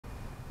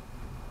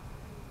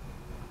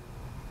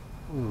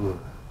Ooh.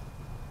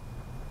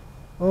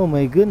 Oh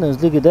my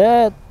goodness, look at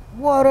that!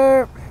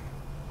 Water!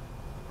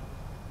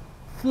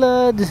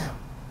 Flood!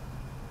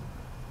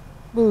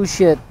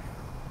 Bullshit!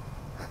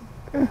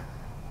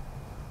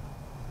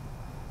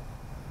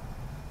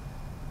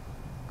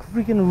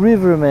 Freaking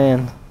river,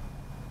 man!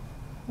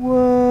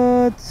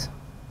 What?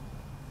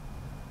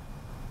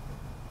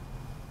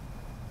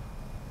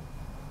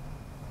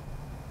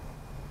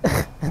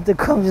 And the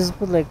com just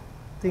put like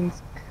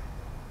things.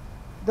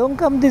 Don't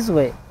come this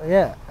way.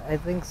 Yeah, I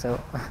think so.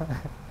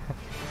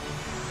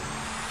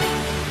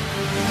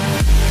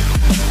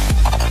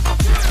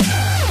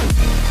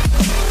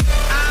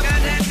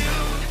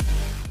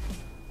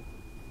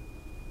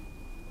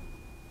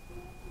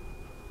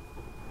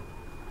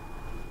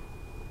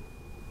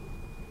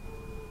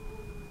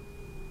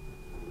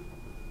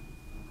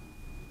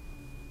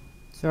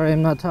 Sorry,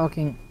 I'm not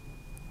talking.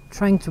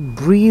 Trying to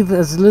breathe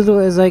as little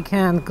as I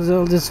can because of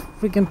all this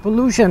freaking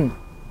pollution.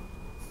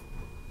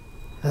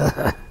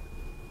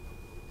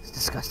 It's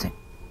disgusting.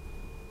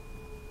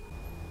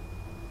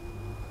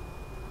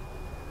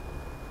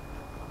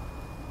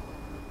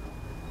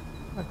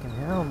 Fucking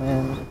hell,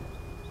 man.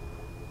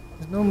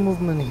 There's no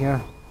movement here.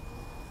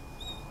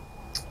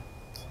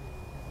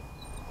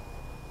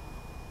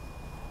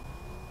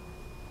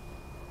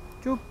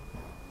 Choop.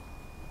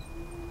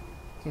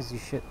 Can't see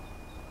shit.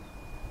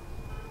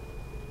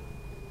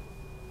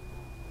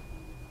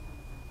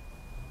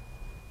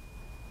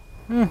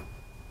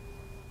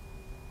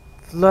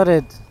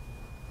 Flooded.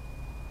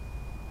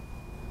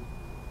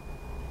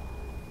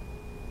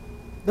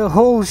 The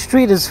whole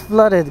street is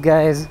flooded,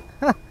 guys.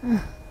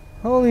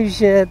 Holy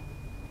shit.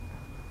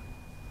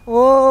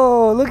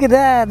 Whoa, look at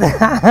that.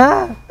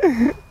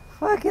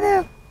 Fucking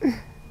hell.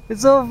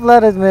 It's all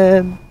flooded,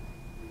 man.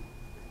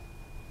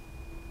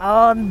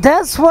 Oh,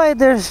 that's why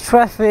there's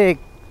traffic.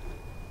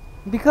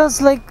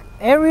 Because, like,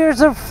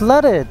 areas are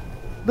flooded.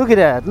 Look at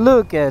that.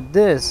 Look at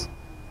this.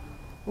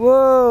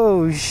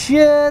 Whoa,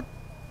 shit.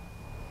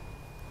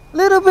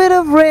 Little bit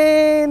of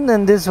rain,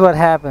 and this is what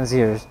happens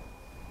here.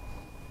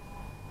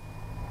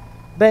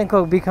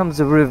 Bangkok becomes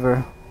a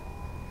river.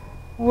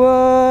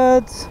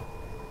 What?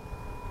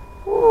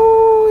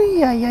 Ooh,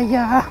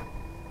 yeah.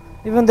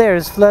 Even there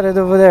is flooded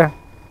over there.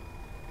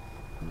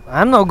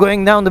 I'm not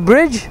going down the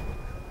bridge.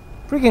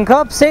 Freaking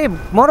cops say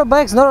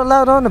motorbikes not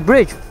allowed on the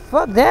bridge.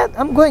 Fuck that.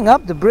 I'm going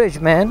up the bridge,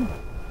 man.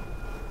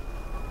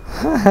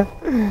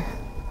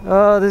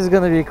 Oh, this is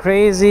gonna be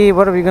crazy.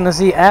 What are we gonna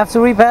see after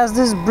we pass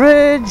this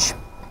bridge?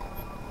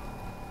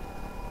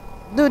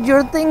 Dude,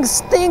 your thing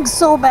stinks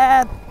so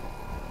bad.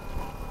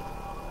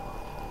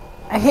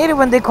 I hate it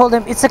when they call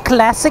them, it's a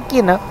classic,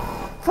 you know.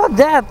 Fuck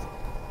that.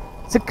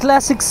 It's a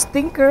classic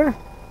stinker.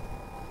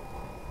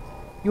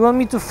 You want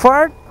me to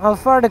fart? I'll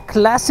fart a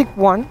classic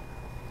one.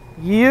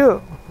 You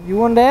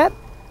want that?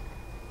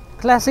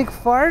 Classic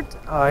fart?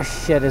 Oh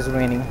shit, it's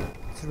raining.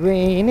 It's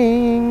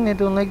raining. I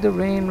don't like the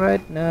rain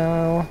right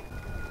now.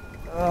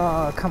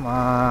 Oh, come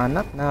on.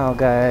 Not now,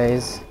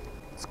 guys.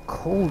 It's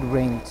cold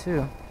rain,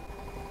 too.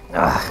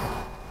 Ugh.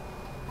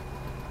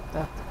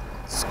 That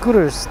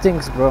scooter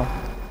stinks, bro.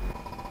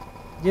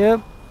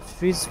 Yep.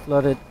 Streets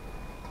flooded.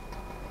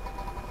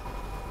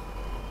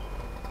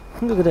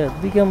 Look at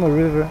that. Become a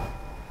river.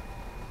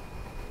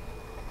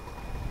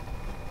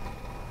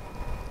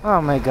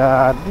 Oh my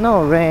god.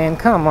 No rain.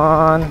 Come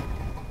on.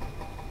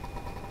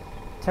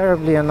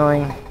 Terribly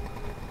annoying.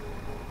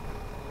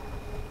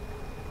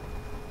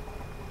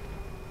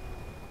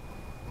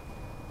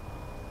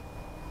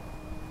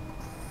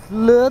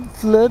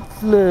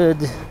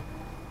 Flood.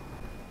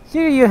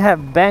 Here you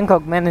have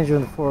Bangkok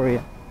management for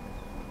you.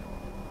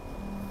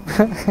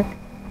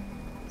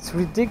 It's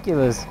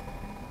ridiculous.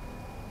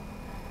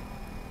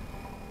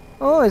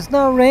 Oh, it's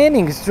not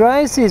raining. It's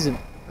dry season.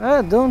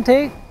 Don't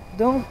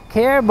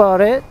care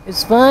about it.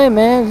 It's fine,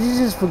 man. You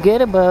just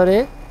forget about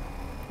it.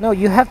 No,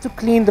 you have to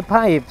clean the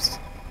pipes.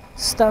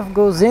 Stuff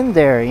goes in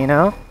there, you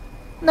know.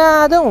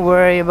 Nah, don't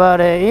worry about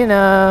it, you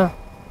know.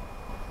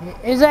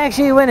 It's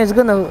actually when it's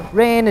gonna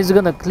rain, it's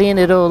gonna clean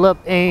it all up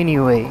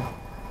anyway.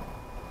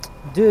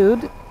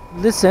 Dude,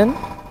 listen.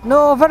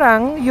 No,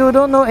 Farang, you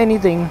don't know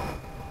anything.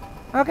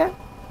 Okay.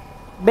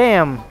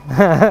 Bam.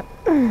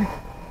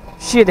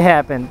 Shit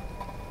happened.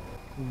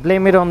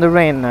 Blame it on the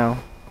rain now.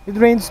 It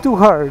rains too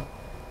hard.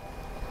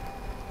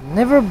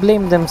 Never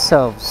blame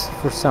themselves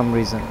for some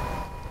reason.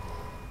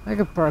 I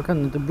could park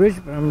under the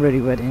bridge, but I'm already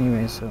wet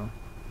anyway, so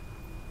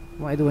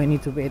why do I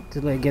need to wait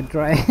till I get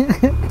dry?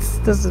 This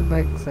doesn't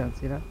make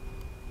sense, you know?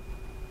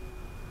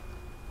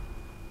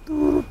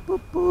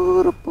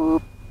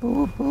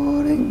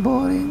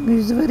 Boring,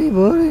 it's very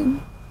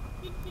boring.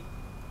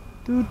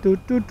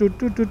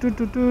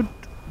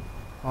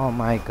 Oh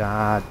my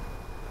god.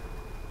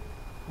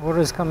 Water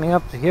is coming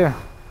up to here.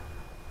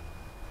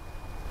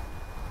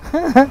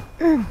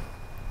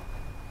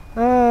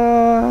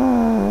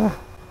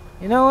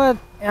 You know what?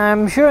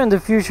 I'm sure in the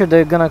future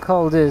they're gonna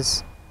call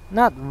this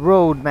not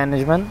road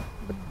management,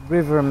 but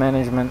river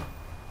management.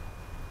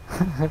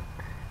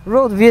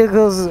 Road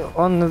vehicles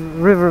on the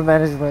river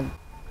management.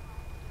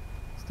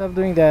 Stop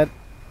doing that.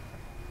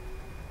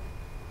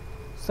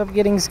 Stop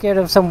getting scared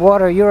of some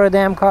water. You're a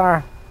damn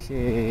car.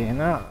 Okay,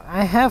 now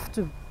I have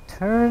to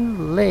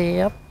turn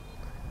left.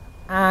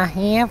 I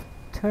have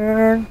to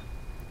turn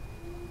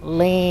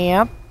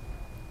left.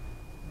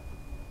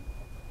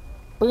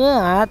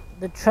 But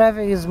the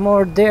traffic is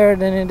more there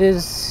than it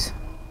is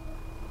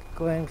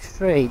going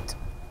straight.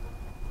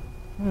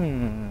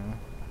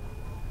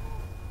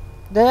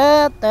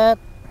 That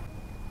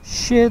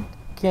shit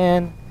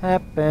can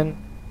happen.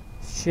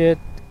 Shit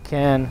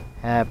can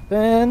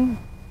happen.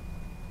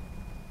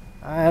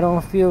 I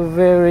don't feel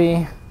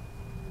very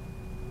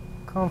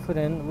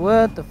confident.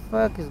 What the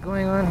fuck is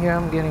going on here?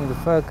 I'm getting the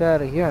fuck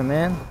out of here,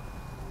 man.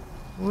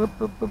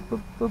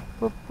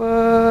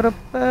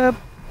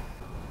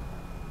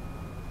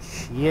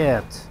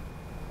 Shit.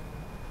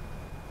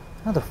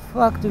 How the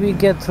fuck do we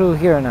get through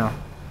here now?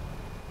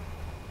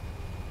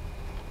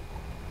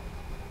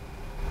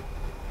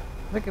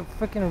 Like a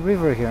freaking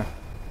river here.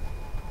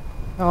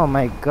 Oh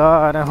my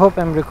god, I hope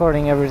I'm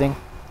recording everything.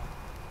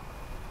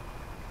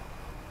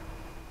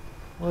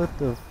 What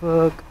the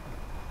fuck?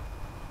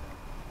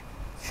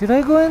 Should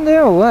I go in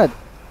there or what?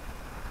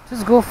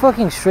 Just go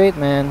fucking straight,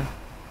 man.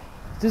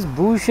 This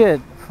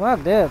bullshit.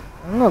 Fuck that.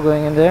 I'm not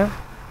going in there.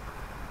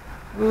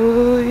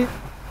 Ooh,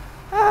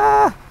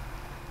 ah!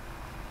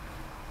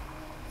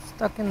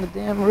 Stuck in the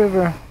damn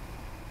river.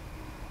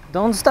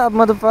 Don't stop,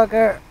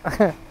 motherfucker.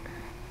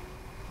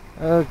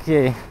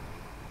 Okay.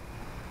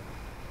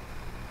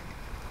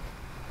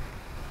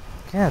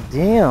 God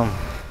damn.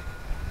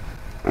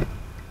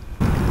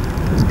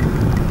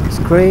 It's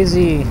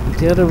crazy.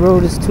 The other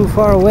road is too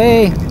far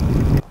away.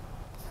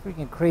 It's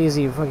freaking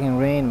crazy fucking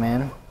rain,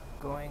 man.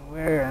 Going,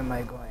 where am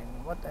I going?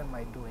 What am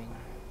I doing?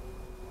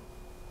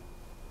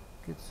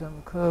 Get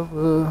some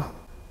cover.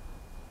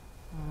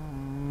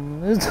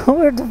 There's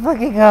nowhere to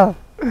fucking go.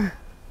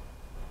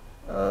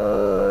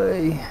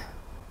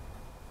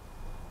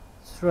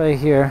 It's right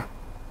here.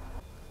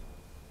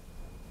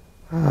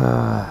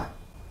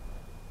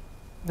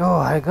 Oh,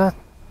 I got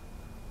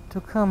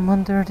to come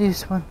under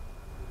this one.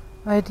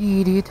 I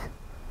did it.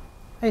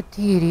 I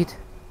did it.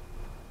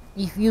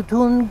 If you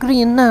turn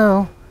green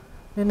now,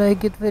 then I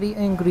get very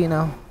angry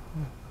now.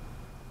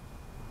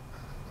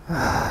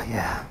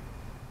 Yeah.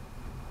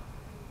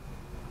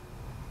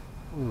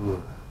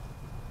 Ooh.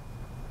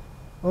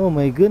 Oh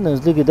my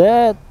goodness, look at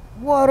that.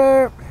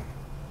 Water.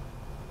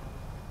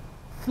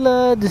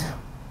 Flood.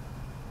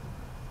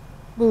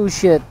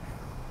 Bullshit.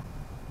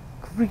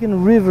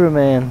 Freaking river,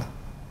 man.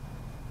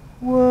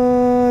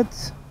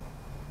 What?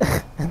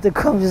 And the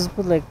cop just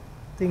put like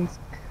things.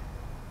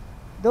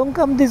 Don't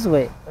come this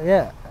way.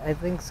 Yeah, I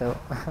think so.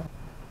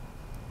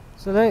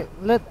 So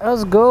let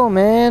us go,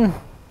 man.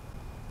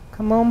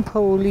 Come on,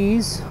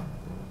 police.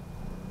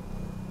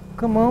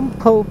 Come on,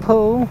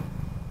 po-po.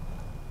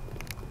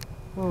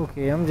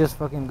 Okay, I'm just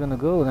fucking gonna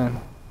go then,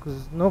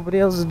 because nobody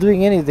else is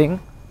doing anything.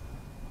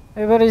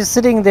 Everybody's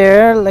sitting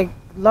there like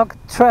locked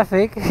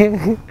traffic.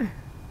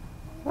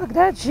 Fuck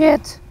that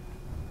shit.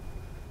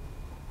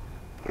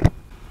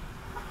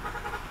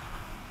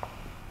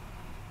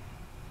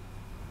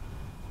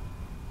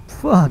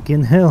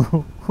 Fucking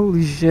hell.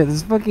 Holy shit,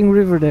 there's fucking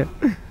river there.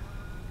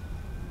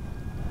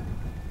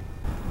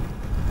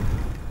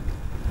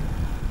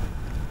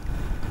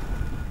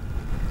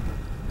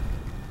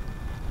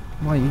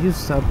 Why are you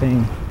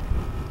stopping?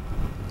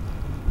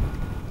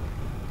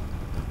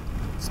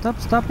 Stop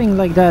stopping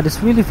like that.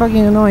 It's really fucking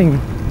annoying.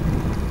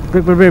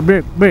 Brake, brake, brake,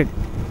 brake, brake.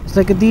 It's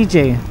like a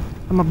DJ.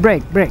 I'ma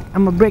break, break.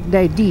 I'ma break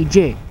that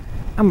DJ.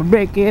 I'ma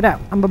break it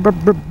up. I'ma break,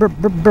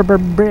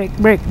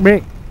 break,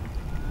 break.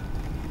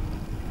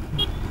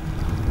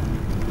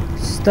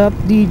 Stop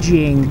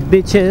DJing,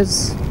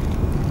 bitches.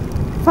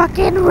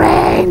 Fucking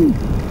rain!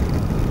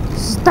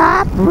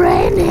 Stop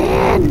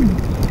raining!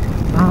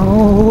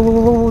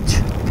 Ouch!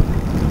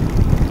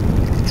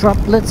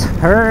 Droplets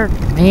hurt,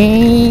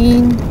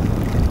 man.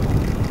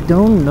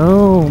 Don't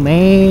know,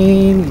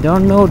 man. You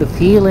don't know the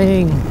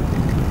feeling.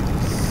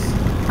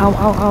 Ow,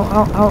 ow, ow,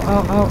 ow, ow,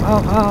 ow,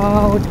 ow,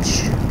 ow, ouch.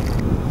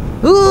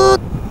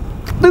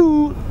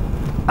 Ooh,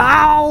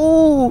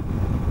 ow!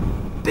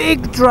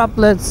 Big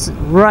droplets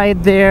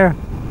right there.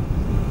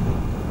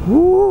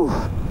 Woo!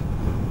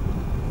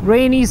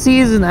 Rainy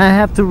season, I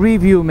have to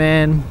review,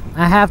 man.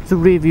 I have to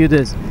review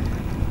this.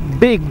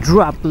 Big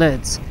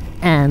droplets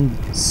and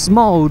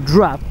small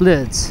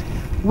droplets.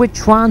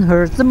 Which one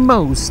hurts the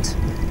most?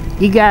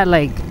 You got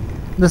like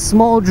the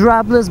small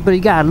droplets, but you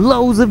got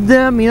loads of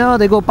them, you know,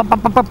 they go pop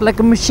pop pop pop like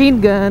a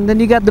machine gun. Then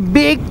you got the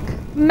big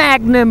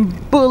magnum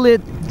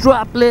bullet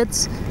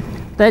droplets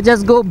that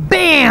just go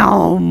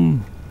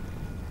BAM!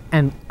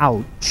 And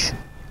ouch.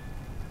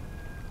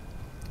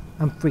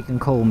 I'm freaking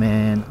cold,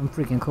 man. I'm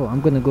freaking cold.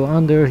 I'm gonna go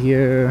under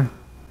here.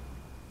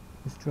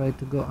 Let's try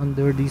to go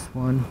under this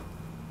one.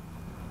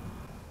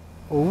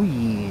 Oh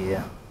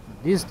yeah.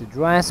 This is the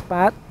dry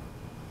spot.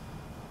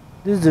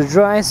 This is the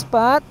dry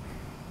spot.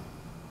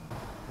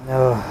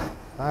 Oh,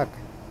 fuck.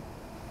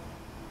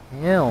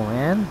 Hell,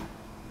 man.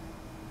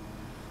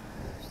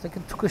 It's like I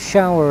took a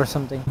shower or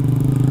something.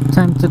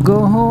 Time to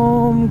go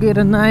home, get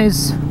a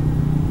nice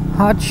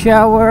hot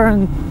shower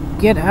and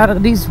get out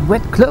of these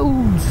wet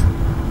clothes.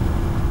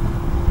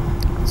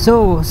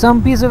 So,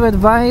 some piece of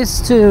advice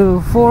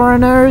to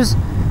foreigners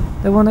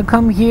that want to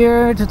come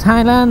here to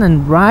Thailand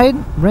and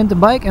rent a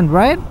bike and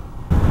ride.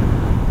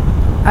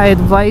 I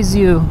advise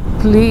you,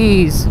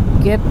 please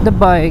get the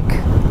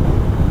bike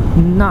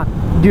not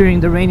during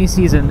the rainy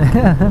season.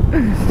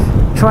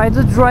 Try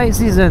the dry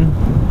season.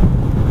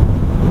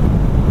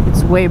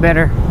 It's way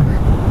better.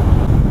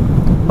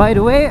 By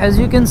the way, as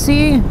you can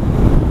see,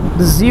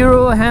 the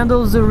Zero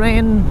handles the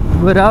rain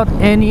without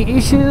any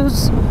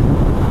issues.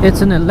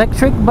 It's an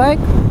electric bike.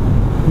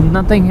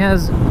 Nothing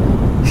has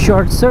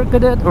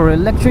short-circuited or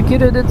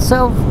electrocuted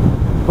itself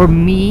or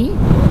me.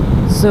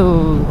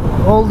 So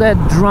all that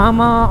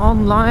drama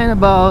online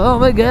about, oh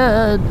my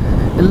god,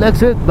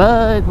 electric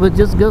bike would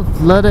just get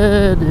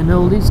flooded and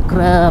all this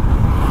crap.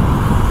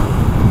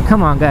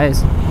 Come on,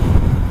 guys.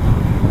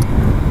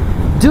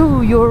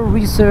 Do your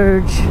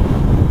research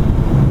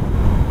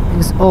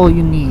is all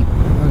you need,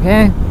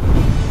 okay?